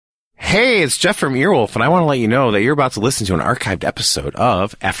Hey, it's Jeff from Earwolf, and I want to let you know that you're about to listen to an archived episode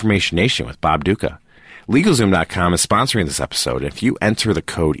of Affirmation Nation with Bob Duca. LegalZoom.com is sponsoring this episode. If you enter the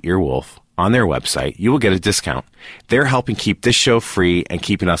code Earwolf on their website, you will get a discount. They're helping keep this show free and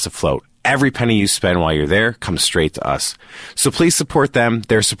keeping us afloat. Every penny you spend while you're there comes straight to us. So please support them.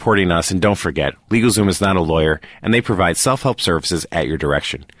 They're supporting us. And don't forget, LegalZoom is not a lawyer, and they provide self-help services at your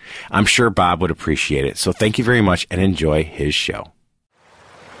direction. I'm sure Bob would appreciate it. So thank you very much and enjoy his show.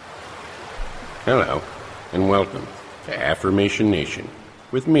 Hello, and welcome to Affirmation Nation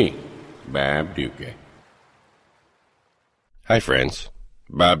with me, Bob Duca. Hi, friends.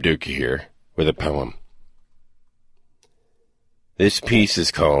 Bob Duca here with a poem. This piece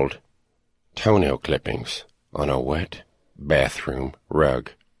is called Toenail Clippings on a Wet Bathroom Rug.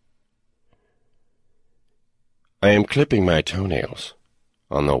 I am clipping my toenails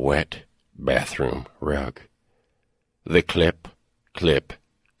on the wet bathroom rug. The clip, clip,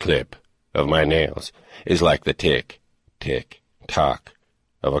 clip of my nails is like the tick, tick, tock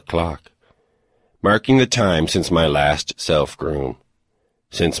of a clock, marking the time since my last self-groom,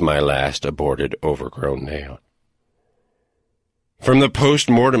 since my last aborted overgrown nail. From the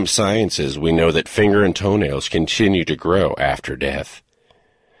post-mortem sciences, we know that finger and toenails continue to grow after death.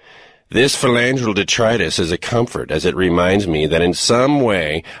 This phalangeal detritus is a comfort, as it reminds me that in some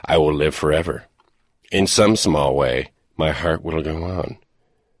way I will live forever. In some small way, my heart will go on.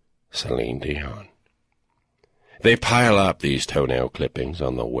 Celine Dion. They pile up, these toenail clippings,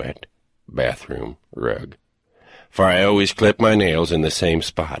 on the wet bathroom rug, for I always clip my nails in the same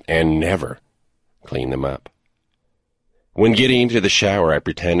spot and never clean them up. When getting into the shower, I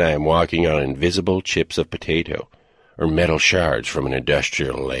pretend I am walking on invisible chips of potato or metal shards from an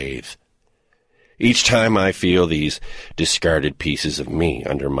industrial lathe. Each time I feel these discarded pieces of me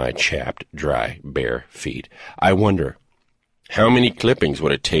under my chapped, dry, bare feet, I wonder, how many clippings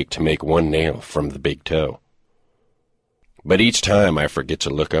would it take to make one nail from the big toe? But each time I forget to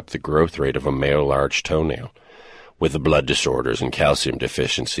look up the growth rate of a male large toenail with the blood disorders and calcium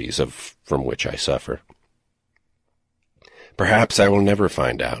deficiencies from which I suffer. Perhaps I will never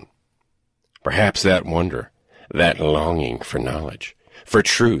find out. Perhaps that wonder, that longing for knowledge, for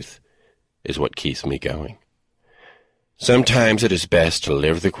truth, is what keeps me going. Sometimes it is best to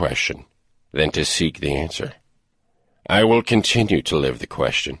live the question than to seek the answer. I will continue to live the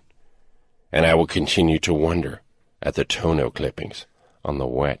question, and I will continue to wonder at the toenail clippings on the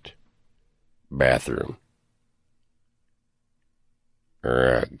wet bathroom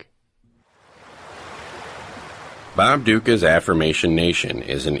rug. Bob Duca's Affirmation Nation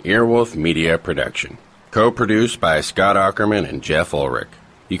is an Earwolf Media production, co-produced by Scott Aukerman and Jeff Ulrich.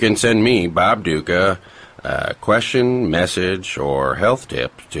 You can send me, Bob Duca, a question, message, or health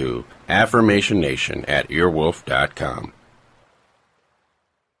tip to affirmationnation@earwolf.com.